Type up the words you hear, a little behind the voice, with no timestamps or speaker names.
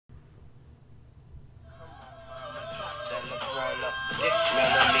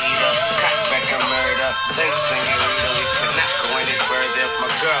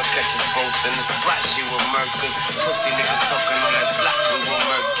in the spot, she with murkers. Pussy niggas talking on that slot, we with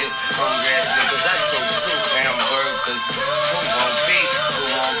murkers. Hungry ass niggas, I told 2 hamburgers. Who won't beef? Who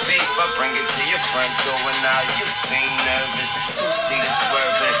won't beef? I bring it to your front door and now you seem nervous. 2-seater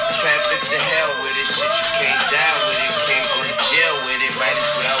swerving, traffic to hell with it. Shit, you can't die with it, can't go to jail with it. Might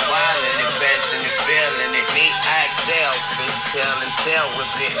as well wild in it, passing it, failing it. Me, I excel, fish tail and tail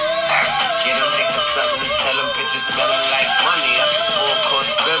whip it. Get them niggas something, tell them bitches smelling like money. Up the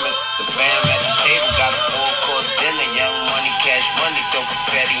 4-course scrimmage, the fam at the table got a 4-course dinner. Young money, cash money, throw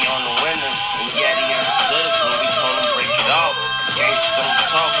confetti on the winners. And yet he understood us when we told him break it off. Cause gangsters don't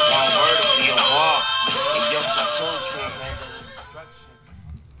talk, one word will be a war. And your platoon can't handle the destruction.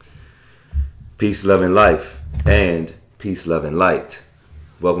 Peace, love, and life, and peace, love, and light.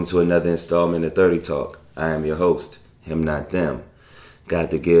 Welcome to another installment of 30 Talk. I am your host, him not them.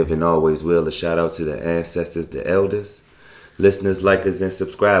 Got to give and always will a shout out to the ancestors, the elders, listeners, likers, and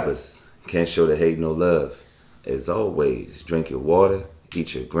subscribers. Can't show the hate no love. As always, drink your water,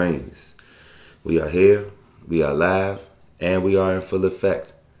 eat your greens. We are here, we are live, and we are in full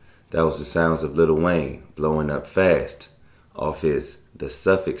effect. That was the sounds of Lil Wayne blowing up fast off his The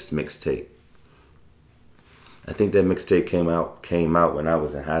Suffix mixtape. I think that mixtape came out when I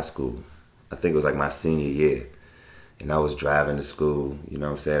was in high school. I think it was like my senior year. And I was driving to school, you know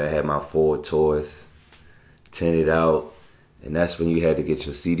what I'm saying? I had my Ford Taurus tinted out. And that's when you had to get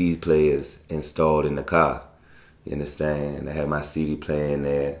your CD players installed in the car. You understand? I had my CD player in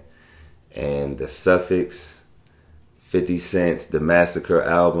there. And the Suffix, 50 Cent's The Massacre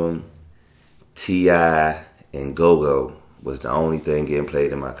album, T.I., and Go-Go was the only thing getting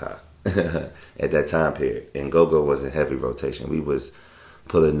played in my car at that time period. And Go-Go was in heavy rotation. We was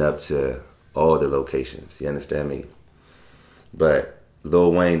pulling up to all the locations. You understand me? But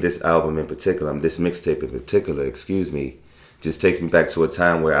Lil Wayne, this album in particular, this mixtape in particular, just takes me back to a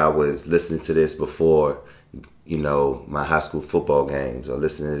time where I was listening to this before, you know, my high school football games, or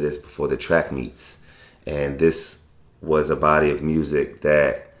listening to this before the track meets. And this was a body of music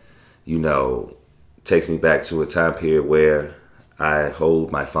that, you know, takes me back to a time period where I hold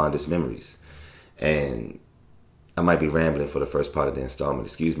my fondest memories. And I might be rambling for the first part of the installment,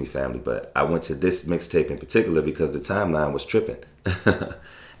 excuse me, family, but I went to this mixtape in particular because the timeline was tripping.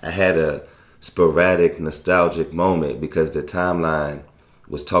 I had a sporadic, nostalgic moment because the timeline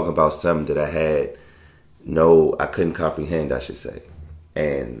was talking about something that I couldn't comprehend, I should say.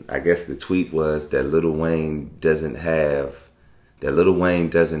 And I guess the tweet was that Lil Wayne doesn't have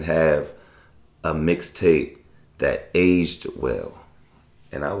a mixtape that aged well.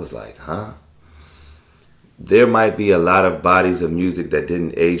 And I was like, huh? There might be a lot of bodies of music that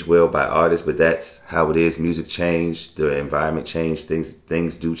didn't age well by artists, but that's how it is. Music changed, the environment changed,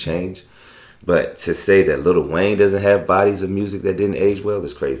 things do change. But to say that Lil Wayne doesn't have bodies of music that didn't age well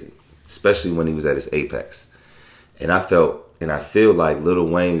is crazy, especially when he was at his apex. And I feel like Lil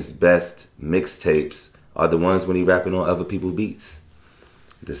Wayne's best mixtapes are the ones when he rapping on other people's beats.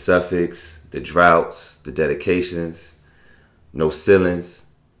 The Suffix, the Droughts, the Dedications, No Ceilings,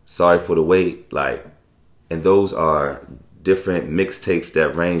 Sorry for the Wait, and those are different mixtapes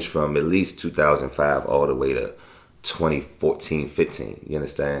that range from at least 2005 all the way to 2014, 15. You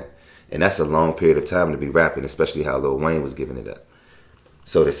understand? And that's a long period of time to be rapping, especially how Lil Wayne was giving it up.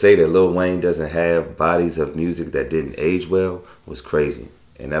 So to say that Lil Wayne doesn't have bodies of music that didn't age well was crazy.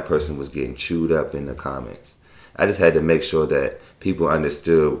 And that person was getting chewed up in the comments. I just had to make sure that people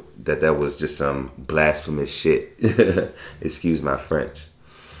understood that that was just some blasphemous shit. Excuse my French.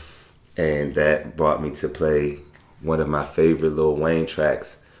 And that brought me to play one of my favorite Lil Wayne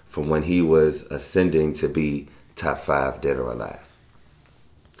tracks from when he was ascending to be top 5 dead or alive.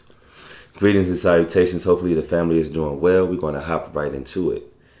 Greetings and salutations. Hopefully the family is doing well. We're going to hop right into it.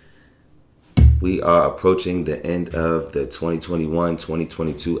 We are approaching the end of the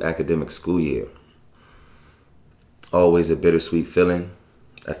 2021-2022 academic school year. Always a bittersweet feeling.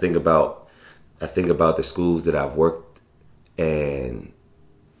 I think about the schools that I've worked and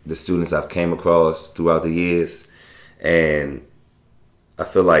the students I've came across throughout the years, and I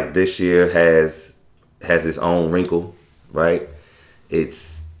feel like this year has its own wrinkle, right?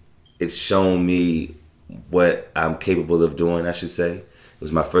 It's shown me what I'm capable of doing, I should say. It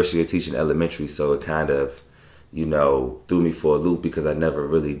was my first year teaching elementary, so it kind of, you know, threw me for a loop because I never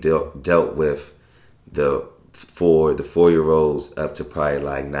really dealt with the 4-year-olds up to probably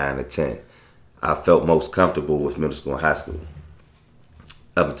like 9 or 10. I felt most comfortable with middle school and high school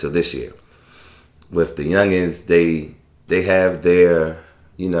up until this year. With the youngins, they have their,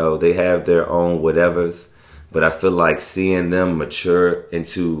 you know, they have their own whatevers, but I feel like seeing them mature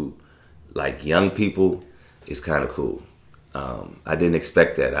into like young people is kind of cool. I didn't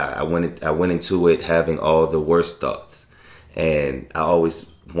expect that. I went into it having all the worst thoughts, and I always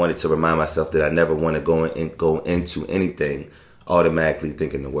wanted to remind myself that I never want to go into anything automatically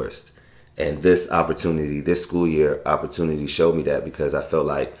thinking the worst. And this school year opportunity, showed me that, because I felt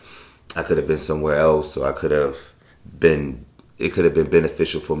like I could have been somewhere else, or it could have been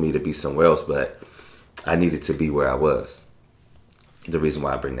beneficial for me to be somewhere else, but I needed to be where I was. The reason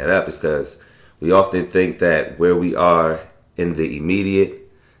why I bring that up is because we often think that where we are in the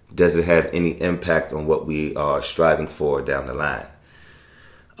immediate doesn't have any impact on what we are striving for down the line.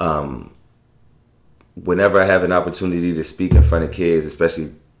 Whenever I have an opportunity to speak in front of kids,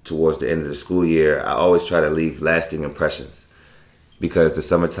 especially towards the end of the school year, I always try to leave lasting impressions, because the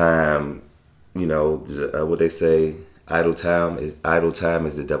summertime, what they say, idle time is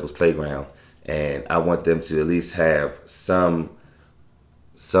the devil's playground, and I want them to at least have some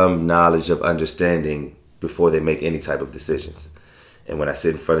knowledge of understanding before they make any type of decisions. And when I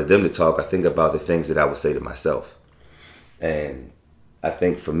sit in front of them to talk, I think about the things that I would say to myself. And I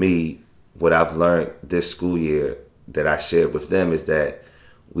think for me, what I've learned this school year that I shared with them is that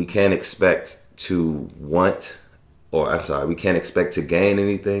we can't expect to gain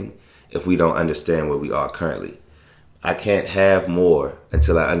anything if we don't understand where we are currently. I can't have more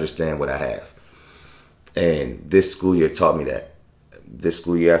until I understand what I have. And this school year taught me that. This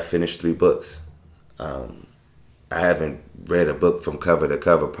school year I finished 3 books. I haven't read a book from cover to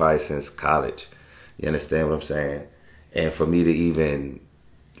cover probably since college. You understand what I'm saying? And for me to even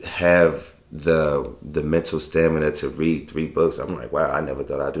have the mental stamina to read 3 books, I'm like, wow, I never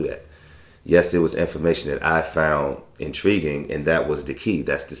thought I'd do that. Yes, it was information that I found intriguing, and that was the key.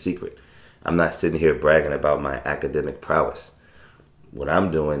 That's the secret. I'm not sitting here bragging about my academic prowess. What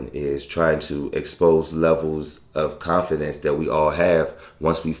I'm doing is trying to expose levels of confidence that we all have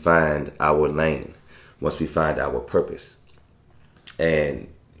once we find our lane, once we find our purpose. And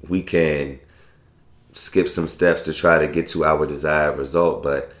we can skip some steps to try to get to our desired result,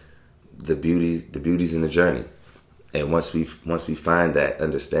 but the beauty's in the journey. And once we find that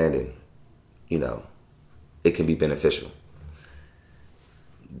understanding, it can be beneficial.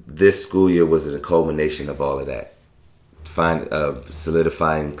 This school year was a culmination of all of that.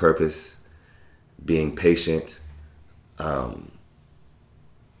 Solidifying purpose, being patient,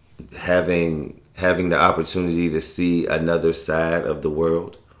 having the opportunity to see another side of the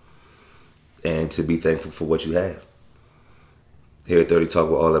world, and to be thankful for what you have. Here at 30 Talk,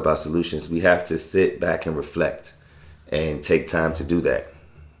 we're all about solutions. We have to sit back and reflect and take time to do that.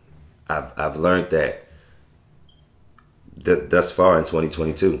 I've learned that thus far in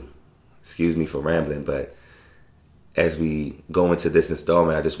 2022. Excuse me for rambling, but as we go into this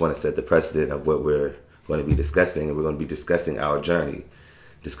installment, I just want to set the precedent of what we're going to be discussing. And we're going to be discussing our journey,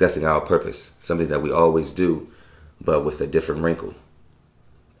 discussing our purpose, something that we always do, but with a different wrinkle.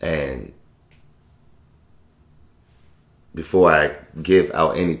 And before I give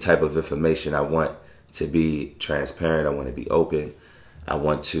out any type of information, I want to be transparent. I want to be open. I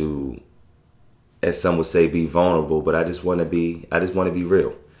want to, as some would say, be vulnerable, but I just want to be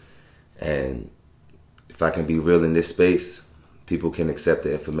real. And if I can be real in this space, people can accept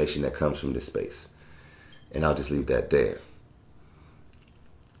the information that comes from this space. And I'll just leave that there.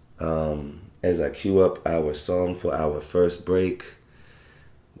 As I cue up our song for our first break,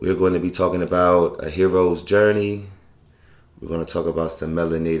 we're going to be talking about a hero's journey. We're going to talk about some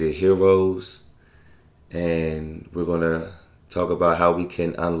melanated heroes. And we're going to talk about how we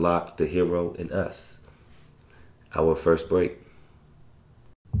can unlock the hero in us. Our first break.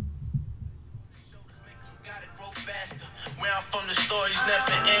 Where I'm from, the stories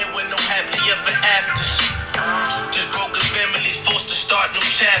never end with no happy ever afters. Just broken families forced to start new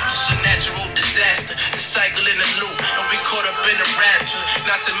chapters. A natural disaster, the cycle in the loop, and we caught up in the rapture.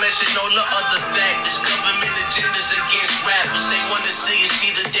 Not to mention all the other factors. Government agendas against rappers. They wanna see us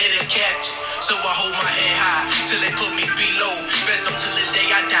see the dead and captured. So I hold my head high till they put me below. Best up till the day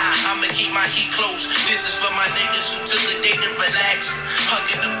I die. I'ma keep my heat close. This is for my niggas who took a day to relax.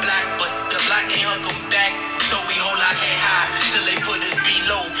 Hugging the block, but the block ain't hug 'em back. So we hold our head high till they put us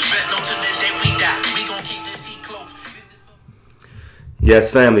below. Best know till the day we die. We gon' keep this heat close.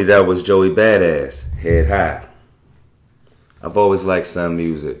 Yes, family, that was Joey Badass, Head High. I've always liked some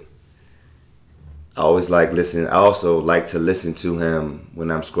music. I also like to listen to him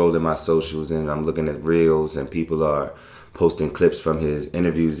when I'm scrolling my socials and I'm looking at reels and people are posting clips from his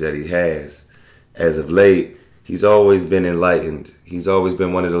interviews that he has. As of late, he's always been enlightened. He's always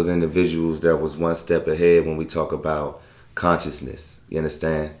been one of those individuals that was one step ahead when we talk about consciousness. You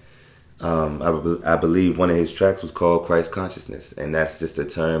understand? I believe one of his tracks was called Christ Consciousness, and that's just a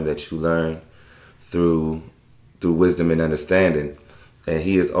term that you learn through through wisdom and understanding. And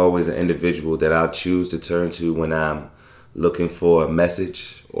he is always an individual that I'll choose to turn to when I'm looking for a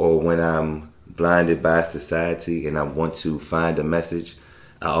message, or when I'm blinded by society and I want to find a message.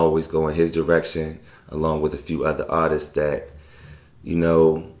 I always go in his direction, along with a few other artists that,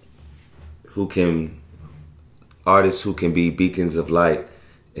 artists who can be beacons of light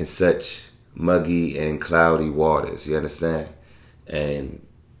in such muggy and cloudy waters. You understand? And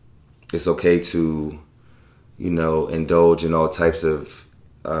it's okay to, indulge in all types of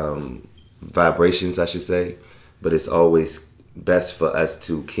vibrations, I should say, but it's always best for us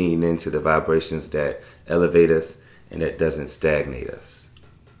to keen into the vibrations that elevate us and that doesn't stagnate us.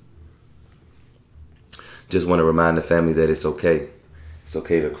 Just want to remind the family that it's okay. It's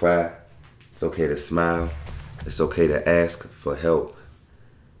okay to cry. It's okay to smile. It's okay to ask for help.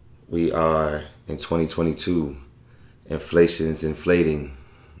 We are in 2022. Inflation's inflating.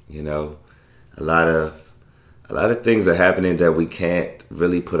 A lot of things are happening that we can't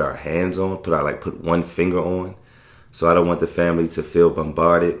really put our hands on, put one finger on. So I don't want the family to feel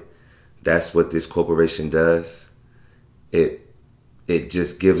bombarded. That's what this corporation does. It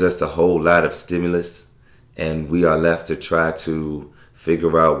just gives us a whole lot of stimulus, and we are left to try to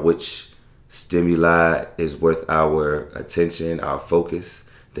figure out which stimuli is worth our attention, our focus,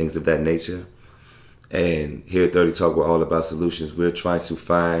 things of that nature. And here at 30 Talk, we're all about solutions. We're trying to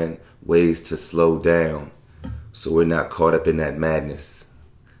find ways to slow down so we're not caught up in that madness.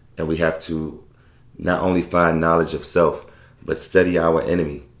 And we have to not only find knowledge of self, but study our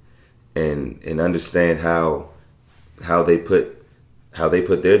enemy and understand how they put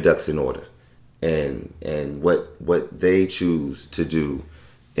their ducks in order, and what they choose to do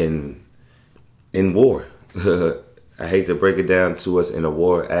in war. I hate to break it down to us in a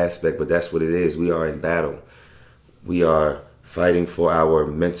war aspect, but that's what it is. We are in battle. We are fighting for our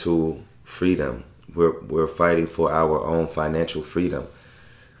mental freedom. We're fighting for our own financial freedom.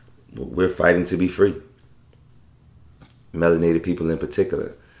 We're fighting to be free. Melanated people in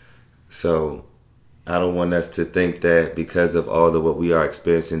particular. So I don't want us to think that because of all of what we are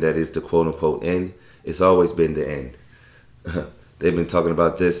experiencing, that is the quote unquote end. It's always been the end. They've been talking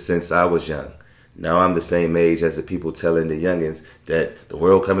about this since I was young. Now I'm the same age as the people telling the youngins that the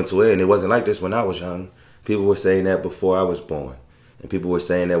world coming to an end. It wasn't like this when I was young. People were saying that before I was born. And people were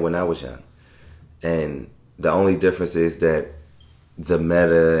saying that when I was young. And the only difference is that the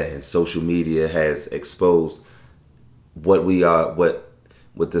meta and social media has exposed what we are, what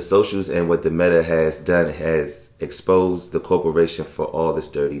the socials and what the meta has done has exposed the corporation for all its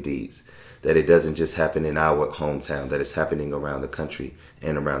dirty deeds. That it doesn't just happen in our hometown, that it's happening around the country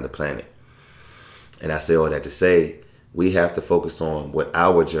and around the planet. And I say all that to say, we have to focus on what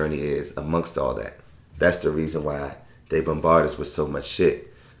our journey is amongst all that. That's the reason why they bombard us with so much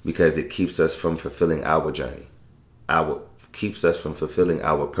shit, because it keeps us from fulfilling our journey. Keeps us from fulfilling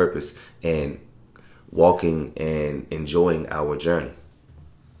our purpose and walking and enjoying our journey.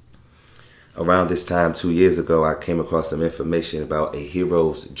 Around this time 2 years ago, I came across some information about a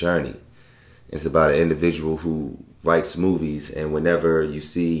hero's journey. It's about an individual who writes movies, and whenever you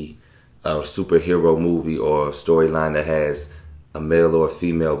see a superhero movie or a storyline that has a male or a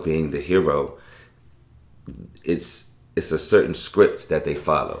female being the hero, it's a certain script that they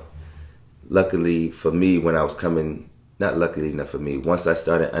follow. Luckily for me, once I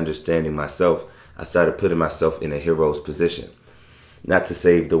started understanding myself, I started putting myself in a hero's position. Not to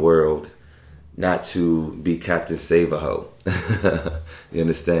save the world, not to be Captain Save-A-Ho, you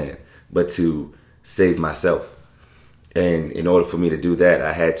understand? But to save myself. And in order for me to do that,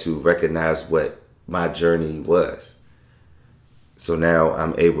 I had to recognize what my journey was. So now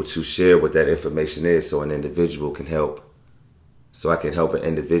I'm able to share what that information is so an individual can help. So I can help an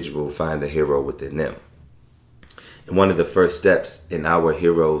individual find the hero within them. And one of the first steps in our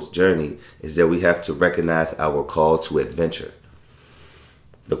hero's journey is that we have to recognize our call to adventure.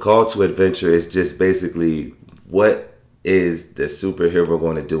 The call to adventure is just basically, what is the superhero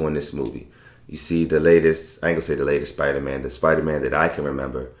going to do in this movie? You see the latest, I ain't gonna say the latest Spider-Man, the Spider-Man that I can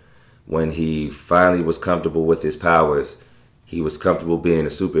remember, when he finally was comfortable with his powers, he was comfortable being a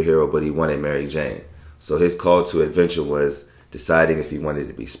superhero, but he wanted Mary Jane. So his call to adventure was deciding if he wanted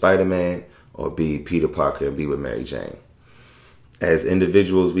to be Spider-Man or be Peter Parker and be with Mary Jane. As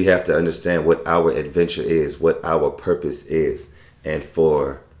individuals, we have to understand what our adventure is, what our purpose is. And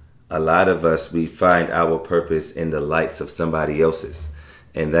for a lot of us, we find our purpose in the lights of somebody else's.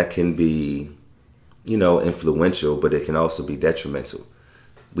 And that can be, influential, but it can also be detrimental.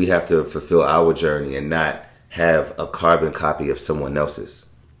 We have to fulfill our journey and not have a carbon copy of someone else's.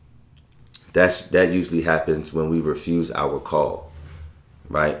 That usually happens when we refuse our call,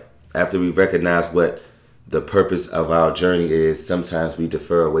 right? After we recognize what the purpose of our journey is sometimes we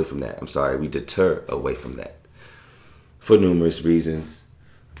deter away from that. For numerous reasons.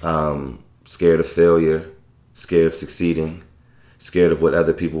 Scared of failure, scared of succeeding, scared of what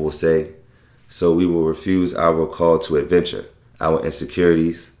other people will say. So we will refuse our call to adventure. Our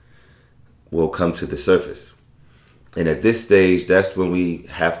insecurities will come to the surface. And at this stage, that's when we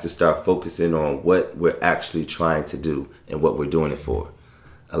have to start focusing on what we're actually trying to do and what we're doing it for.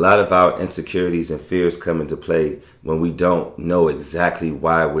 A lot of our insecurities and fears come into play when we don't know exactly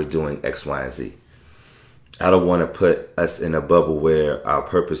why we're doing X, Y, and Z. I don't want to put us in a bubble where our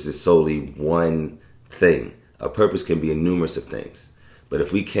purpose is solely one thing. Our purpose can be a numerous of things. But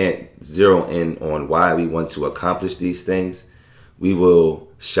if we can't zero in on why we want to accomplish these things, we will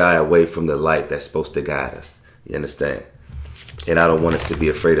shy away from the light that's supposed to guide us. You understand? And I don't want us to be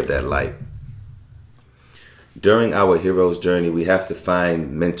afraid of that light. During our hero's journey, we have to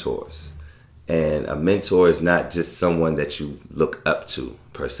find mentors. And a mentor is not just someone that you look up to,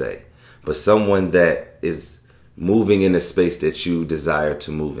 per se, but someone that is moving in a space that you desire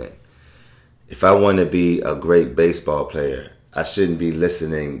to move in. If I want to be a great baseball player, I shouldn't be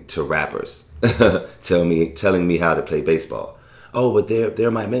listening to rappers telling me how to play baseball. Oh, but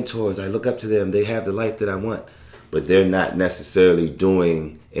they're my mentors. I look up to them. They have the life that I want. But they're not necessarily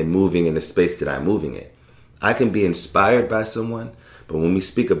doing and moving in the space that I'm moving in. I can be inspired by someone, but when we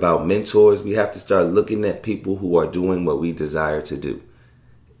speak about mentors, we have to start looking at people who are doing what we desire to do.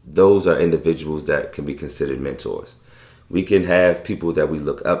 Those are individuals that can be considered mentors. We can have people that we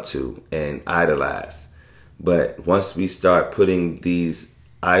look up to and idolize. But once we start putting these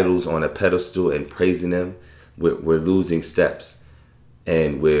idols on a pedestal and praising them, we're losing steps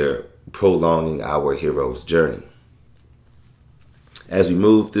and we're prolonging our hero's journey. As we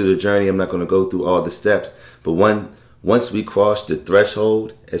move through the journey, I'm not going to go through all the steps, but once we cross the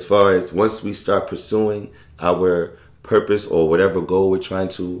threshold, as far as once we start pursuing our purpose or whatever goal we're trying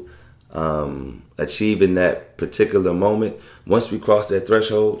to achieve in that particular moment, once we cross that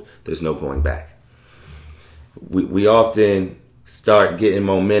threshold, there's no going back. We often start getting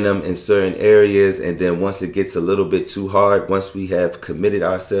momentum in certain areas, and then once it gets a little bit too hard, once we have committed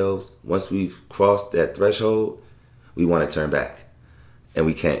ourselves, once we've crossed that threshold, we want to turn back. And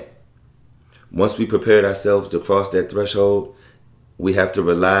we can't. Once we prepared ourselves to cross that threshold, we have to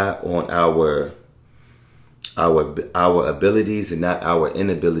rely on our abilities and not our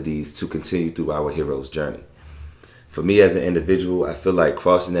inabilities to continue through our hero's journey. For me as an individual, I feel like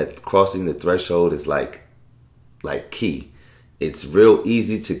crossing the threshold is like key. It's real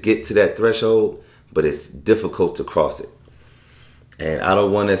easy to get to that threshold, but it's difficult to cross it. And I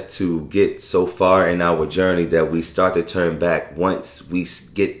don't want us to get so far in our journey that we start to turn back once we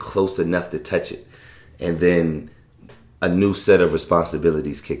get close enough to touch it. And then a new set of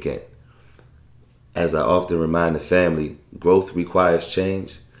responsibilities kick in. As I often remind the family, growth requires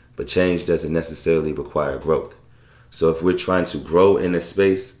change, but change doesn't necessarily require growth. So if we're trying to grow in a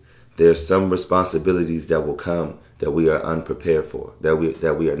space, there's some responsibilities that will come that we are unprepared for, that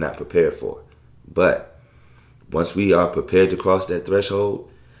we are not prepared for. But once we are prepared to cross that threshold,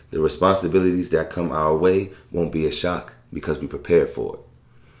 the responsibilities that come our way won't be a shock because we prepared for it.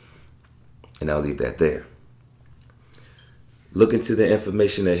 And I'll leave that there. Look into the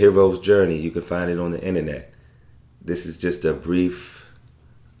information at Hero's Journey. You can find it on the internet. This is just a brief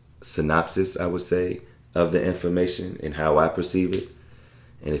synopsis, I would say, of the information and how I perceive it.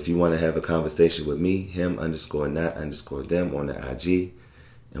 And if you want to have a conversation with me, him_not_them on the IG,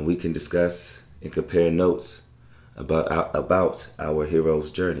 and we can discuss and compare notes about our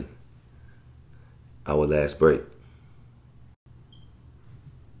hero's journey. Our last break.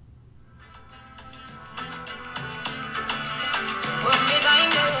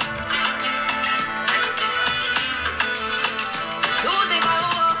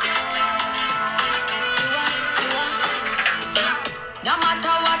 No matter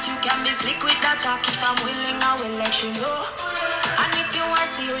what, you can be slick with that talk. If I'm willing, I will let you know. And if you are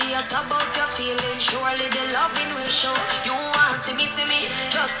serious about your feelings, surely the loving will show. You want see me,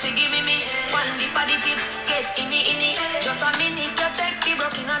 just to give me one dip of the tip, get in it. Just a minute to take the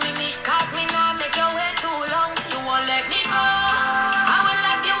broken on me. Cause me now make your way too long. You won't let me go. I will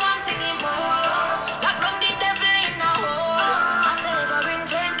love you one singing more. Lock down the devil in a hole. I said go bring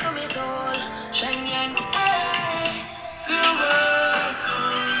flames to me soul. Shine yang, hey. Silver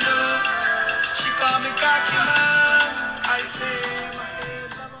thunder, she call me cocky man. I say my head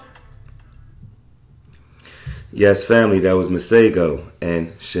lover. Yes, family, that was Masego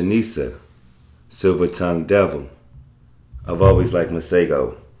and Shanisa, Silver Tongue Devil. I've always liked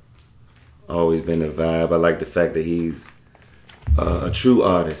Masego. Always been a vibe. I like the fact that he's a true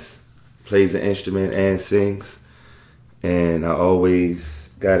artist. plays an instrument and sings. And I always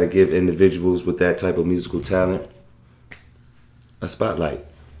got to give individuals with that type of musical talent a spotlight.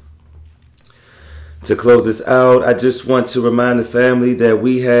 To close this out, I just want to remind the family that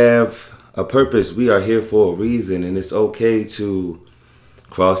we have a purpose. We are here for a reason, and it's okay to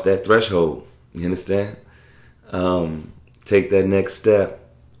cross that threshold. You understand? Take that next step.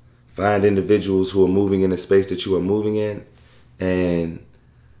 Find individuals who are moving in the space that you are moving in, and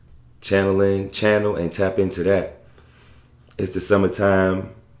channel and tap into that. It's the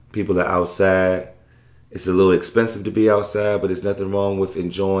summertime. People are outside. It's a little expensive to be outside, but there's nothing wrong with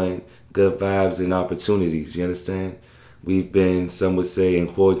enjoying good vibes and opportunities. You understand? We've been, some would say, in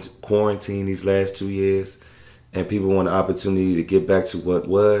quarantine these last 2 years, and people want an opportunity to get back to what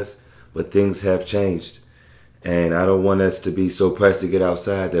was, but things have changed. And I don't want us to be so pressed to get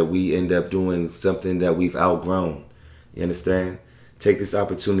outside that we end up doing something that we've outgrown. You understand? Take this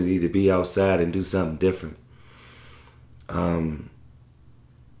opportunity to be outside and do something different.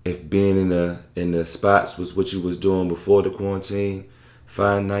 If being in the spots was what you was doing before the quarantine,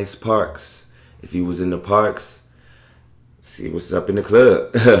 find nice parks. If you was in the parks, see what's up in the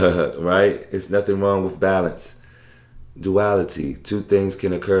club, right? It's nothing wrong with balance. Duality. Two things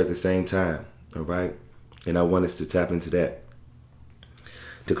can occur at the same time, all right? And I want us to tap into that.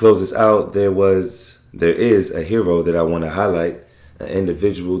 To close this out, there is a hero that I want to highlight, an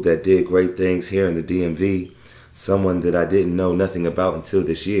individual that did great things here in the DMV, someone that I didn't know nothing about until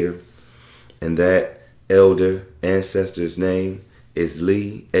this year. And that elder ancestor's name is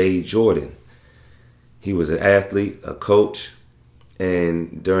Lee A. Jordan. He was an athlete, a coach,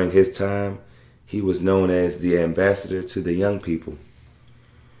 and during his time, he was known as the ambassador to the young people.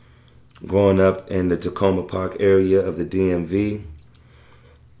 Growing up in the Tacoma Park area of the DMV,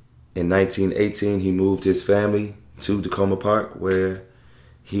 in 1918, he moved his family to Tacoma Park, where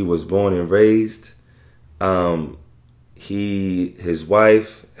he was born and raised. His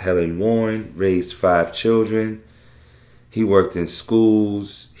wife, Helen Warren, raised 5 children. He worked in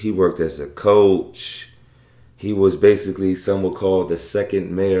schools. He worked as a coach. He was basically, some would call, the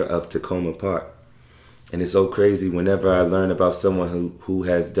second mayor of Tacoma Park. And it's so crazy, whenever I learn about someone who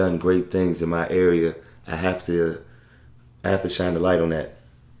has done great things in my area, I have to shine the light on that.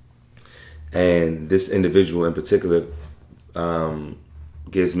 And this individual in particular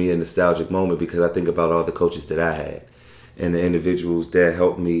gives me a nostalgic moment, because I think about all the coaches that I had and the individuals that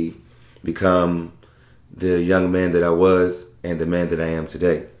helped me become the young man that I was and the man that I am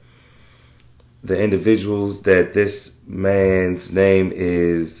today. The individuals that this man's name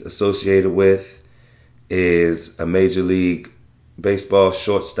is associated with is a Major League Baseball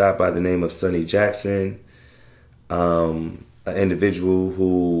shortstop by the name of Sonny Jackson, an individual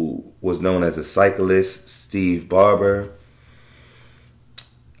who was known as a cyclist, Steve Barber,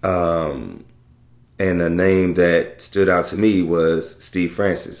 and a name that stood out to me was Steve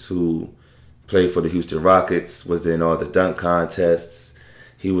Francis, who played for the Houston Rockets, was in all the dunk contests.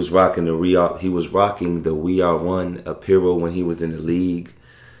 He was rocking the We Are One apparel when he was in the league,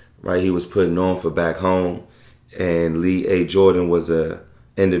 right? He was putting on for back home. And Lee A. Jordan was a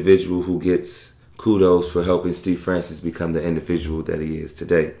individual who gets kudos for helping Steve Francis become the individual that he is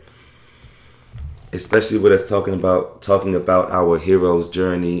today. Especially with us talking about our hero's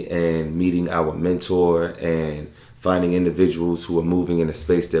journey and meeting our mentor and finding individuals who are moving in a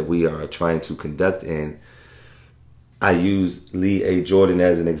space that we are trying to conduct in. I use Lee A. Jordan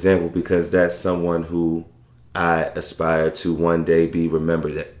as an example because that's someone who I aspire to one day be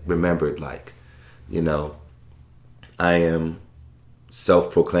remembered like. You know, I am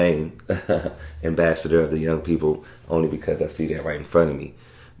self-proclaimed ambassador of the young people only because I see that right in front of me.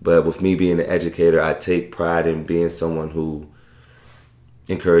 But with me being an educator, I take pride in being someone who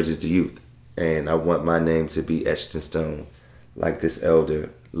encourages the youth. And I want my name to be etched in stone like this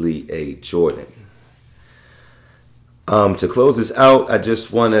elder, Lee A. Jordan. To close this out, I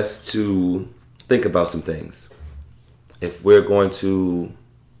just want us to think about some things. If we're going to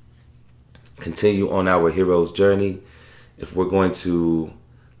continue on our hero's journey, if we're going to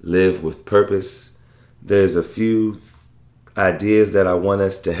live with purpose, there's a few ideas that I want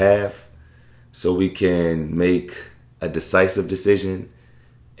us to have so we can make a decisive decision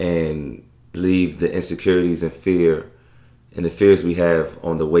and leave the insecurities and the fears we have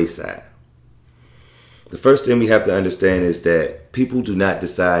on the wayside. The first thing we have to understand is that people do not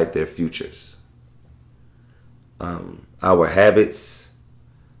decide their futures. Our habits,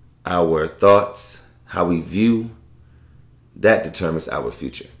 our thoughts, how we view, that determines our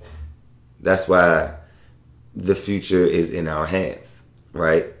future. That's why the future is in our hands,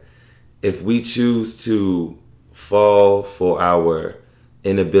 right? If we choose to fall for our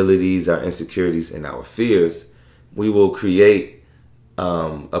inabilities, our insecurities, and our fears, we will create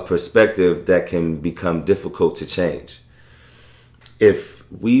a perspective that can become difficult to change.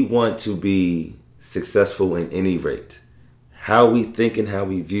 If we want to be successful in any rate, how we think and how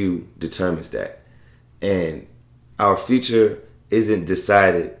we view determines that. And our future isn't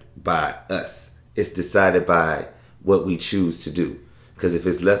decided by us. It's decided by what we choose to do. Because if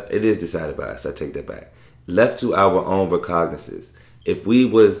it's left, it is decided by us. I take that back. Left to our own recognizances, if we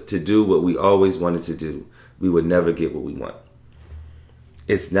was to do what we always wanted to do, we would never get what we want.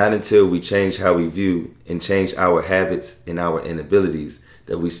 It's not until we change how we view and change our habits and our inabilities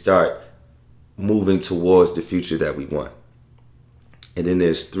that we start moving towards the future that we want. And then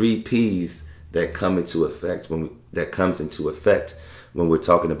there's 3 P's that come into effect when we're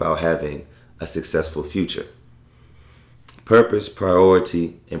talking about having a successful future. Purpose,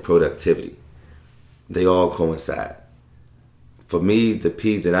 priority, and productivity. They all coincide. For me, the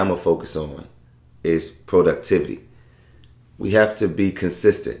P that I'm going to focus on is productivity. We have to be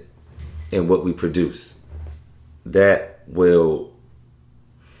consistent in what we produce. That will,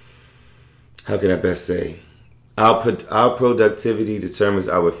 how can I best say? Our productivity determines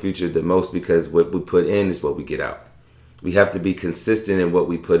our future the most, because what we put in is what we get out. We have to be consistent in what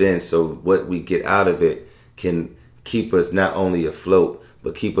we put in, so what we get out of it can keep us not only afloat,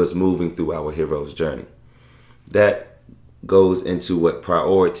 but keep us moving through our hero's journey. That goes into what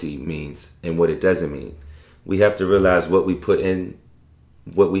priority means and what it doesn't mean. We have to realize what we put in,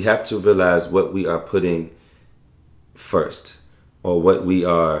 what we are putting first, or what we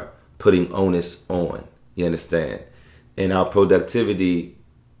are putting onus on. You understand? And our productivity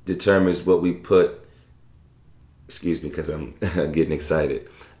determines what we put. Excuse me, because I'm getting excited.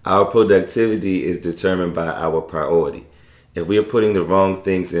 Our productivity is determined by our priority. If we are putting the wrong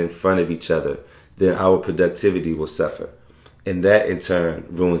things in front of each other, then our productivity will suffer. And that in turn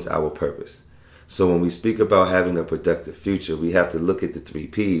ruins our purpose. So when we speak about having a productive future, we have to look at the 3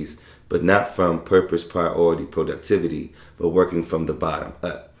 P's, but not from purpose, priority, productivity, but working from the bottom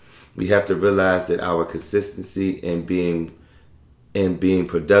up. We have to realize that our consistency in being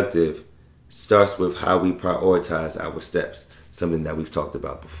productive starts with how we prioritize our steps, something that we've talked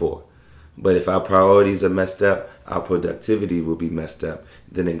about before. But if our priorities are messed up, our productivity will be messed up.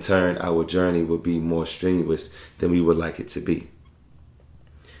 Then in turn, our journey will be more strenuous than we would like it to be.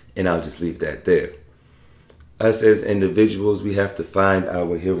 And I'll just leave that there. Us as individuals, we have to find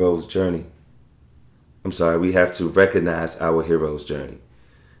our hero's journey. We have to recognize our hero's journey.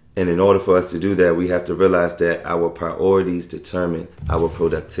 And in order for us to do that, we have to realize that our priorities determine our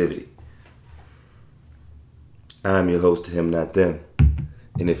productivity. I'm your host, Him Not Them.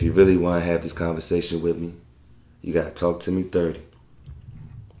 And if you really want to have this conversation with me, you got to talk to me 30.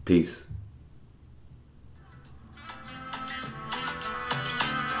 Peace.